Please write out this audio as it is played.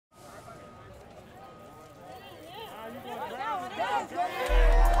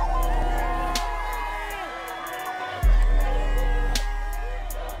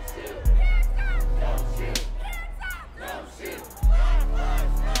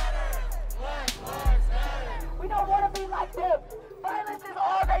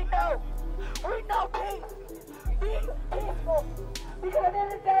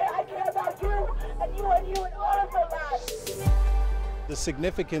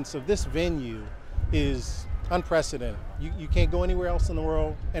significance of this venue is unprecedented. You can't go anywhere else in the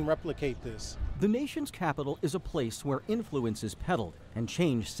world and replicate this. The nation's capital is a place where influence is peddled and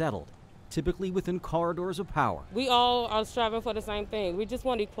change settled, typically within corridors of power. We all are striving for the same thing. We just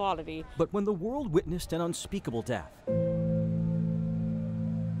want equality. But when the world witnessed an unspeakable death,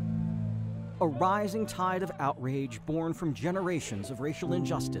 a rising tide of outrage born from generations of racial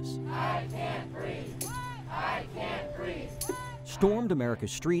injustice I can't breathe. I can't breathe. stormed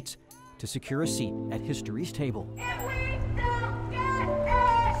America's streets to secure a seat at history's table.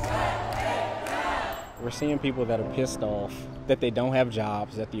 We're seeing people that are pissed off, that they don't have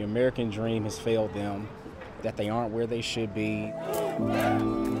jobs, that the American dream has failed them, that they aren't where they should be.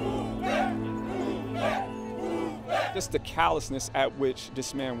 Just the callousness at which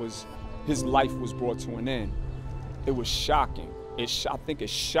this man his life was brought to an end. It was shocking. I think it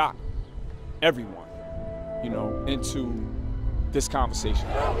shocked everyone, into this conversation,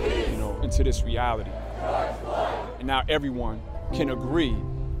 into this reality. And now everyone can agree.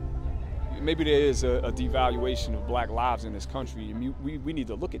 Maybe there is a devaluation of black lives in this country, and we need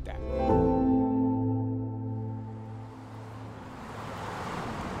to look at that.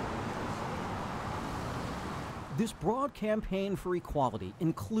 This broad campaign for equality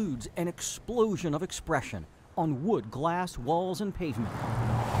includes an explosion of expression on wood, glass, walls, and pavement,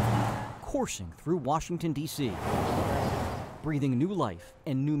 coursing through Washington, D.C., breathing new life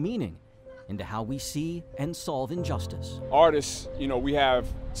and new meaning into how we see and solve injustice. Artists, we have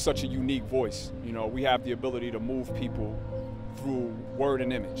such a unique voice. We have the ability to move people through word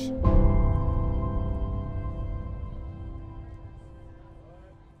and image.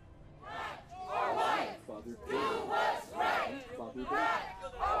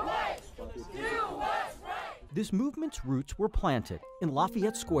 This movement's roots were planted in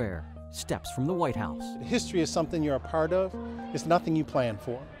Lafayette Square, steps from the White House. History is something you're a part of. It's nothing you plan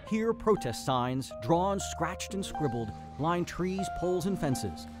for. Here, protest signs, drawn, scratched, and scribbled, line trees, poles, and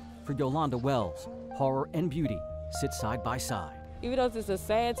fences. For Yolanda Wells, horror and beauty sit side by side. Even though it's a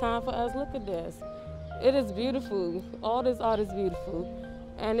sad time for us, look at this. It is beautiful. All this art is beautiful.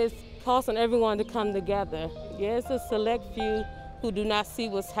 And it's causing everyone to come together. Yeah, it's a select few who do not see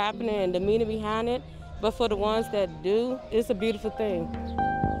what's happening and the meaning behind it. But for the ones that do, it's a beautiful thing.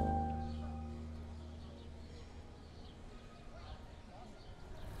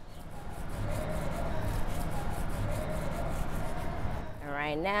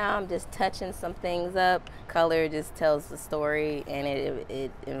 Right now, I'm just touching some things up. Color just tells the story, and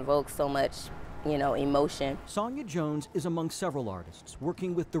it invokes so much, emotion. Sonia Jones is among several artists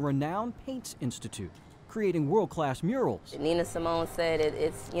working with the renowned Paints Institute, creating world-class murals. Nina Simone said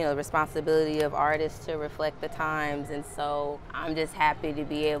it's the responsibility of artists to reflect the times, and so I'm just happy to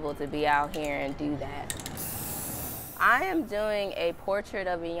be able to be out here and do that. I am doing a portrait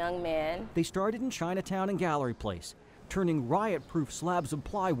of a young man. They started in Chinatown and Gallery Place, turning riot-proof slabs of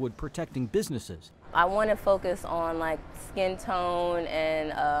plywood protecting businesses. I want to focus on skin tone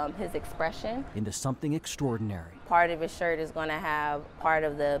and his expression into something extraordinary. Part of his shirt is going to have part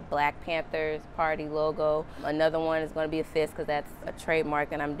of the Black Panthers Party logo. Another one is going to be a fist because that's a trademark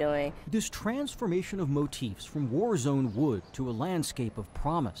that I'm doing. This transformation of motifs from war-zone wood to a landscape of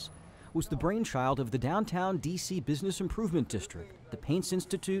promise was the brainchild of the downtown D.C. Business Improvement District, the Paints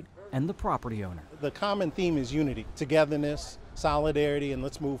Institute, and the property owner. The common theme is unity, togetherness, solidarity, and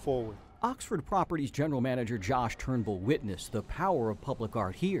let's move forward. Oxford Properties General Manager Josh Turnbull witnessed the power of public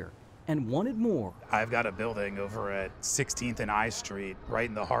art here and wanted more. I've got a building over at 16th and I Street, right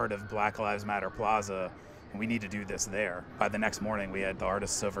in the heart of Black Lives Matter Plaza, and we need to do this there. By the next morning, we had the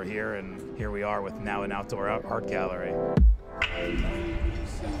artists over here, and here we are with now an outdoor art gallery.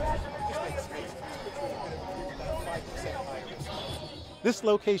 This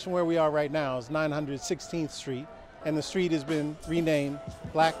location where we are right now is 916th Street, and the street has been renamed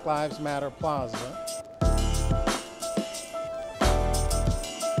Black Lives Matter Plaza.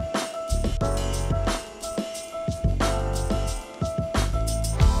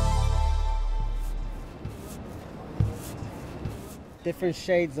 Different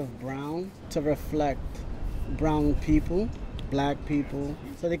shades of brown to reflect brown people, black people,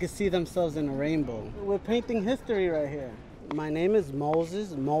 so they can see themselves in a rainbow. We're painting history right here. My name is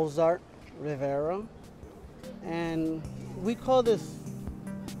Moses Mozart Rivera, and we call this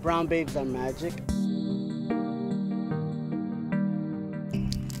Brown Babes Are Magic.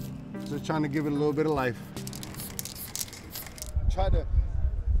 Just trying to give it a little bit of life. Try to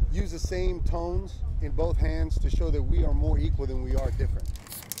use the same tones in both hands to show that we are more equal than we are different.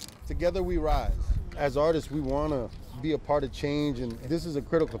 Together we rise. As artists, we want to be a part of change, and this is a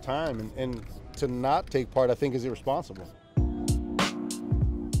critical time, and to not take part, I think, is irresponsible.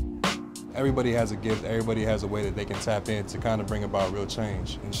 everybody has a gift, everybody has a way that they can tap in to kind of bring about real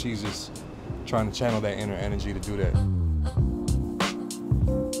change. And she's just trying to channel that inner energy to do that.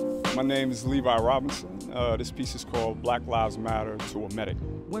 My name is Levi Robinson. This piece is called Black Lives Matter to a Medic.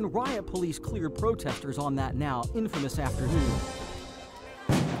 When riot police cleared protesters on that now infamous afternoon,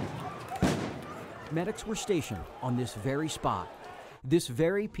 medics were stationed on this very spot, this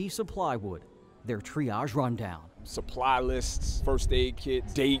very piece of plywood, their triage rundown. Supply lists, first aid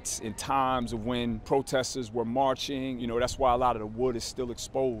kits, dates and times of when protesters were marching. You know, that's why a lot of the wood is still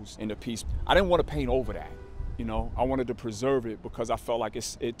exposed in the piece. I didn't want to paint over that, you know. I wanted to preserve it because I felt like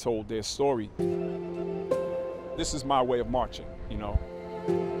it told their story. This is my way of marching, you know.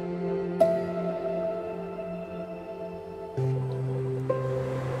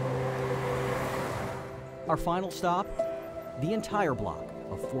 Our final stop, the entire block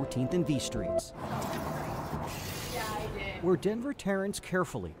of 14th and V Streets, where Denver Terrence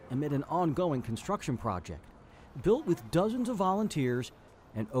carefully, amid an ongoing construction project, built with dozens of volunteers,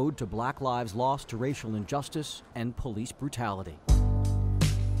 an ode to Black lives lost to racial injustice and police brutality.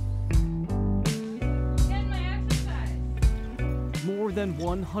 More than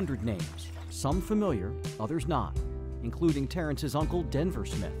 100 names, some familiar, others not, including Terrence's uncle Denver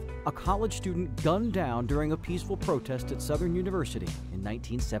Smith, a college student gunned down during a peaceful protest at Southern University in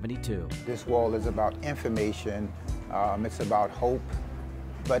 1972. This wall is about information, it's about hope,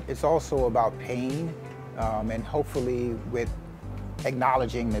 but it's also about pain, and hopefully with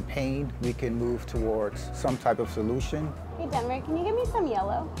acknowledging the pain, we can move towards some type of solution. Hey Denver, can you give me some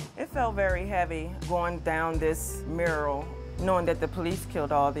yellow? It felt very heavy going down this mural, knowing that the police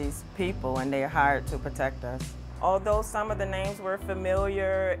killed all these people and they're hired to protect us. Although some of the names were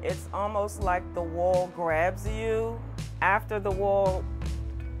familiar, it's almost like the wall grabs you. After the wall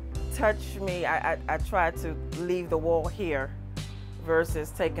touched me, I tried to leave the wall here versus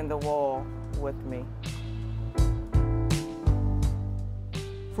taking the wall with me.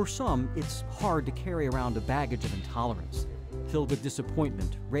 For some, it's hard to carry around a baggage of intolerance, filled with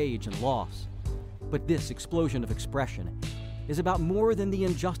disappointment, rage, and loss. But this explosion of expression is about more than the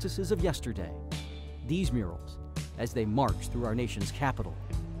injustices of yesterday. These murals, as they march through our nation's capital,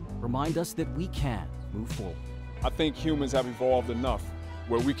 remind us that we can move forward. I think humans have evolved enough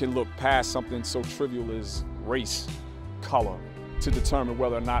where we can look past something so trivial as race, color, to determine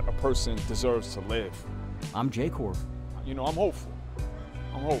whether or not a person deserves to live. I'm Jay Corb. You know, I'm hopeful.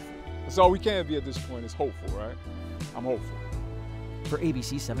 I'm hopeful. That's all we can be at this point is hopeful, right? I'm hopeful. For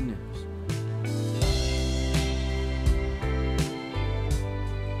ABC 7 News.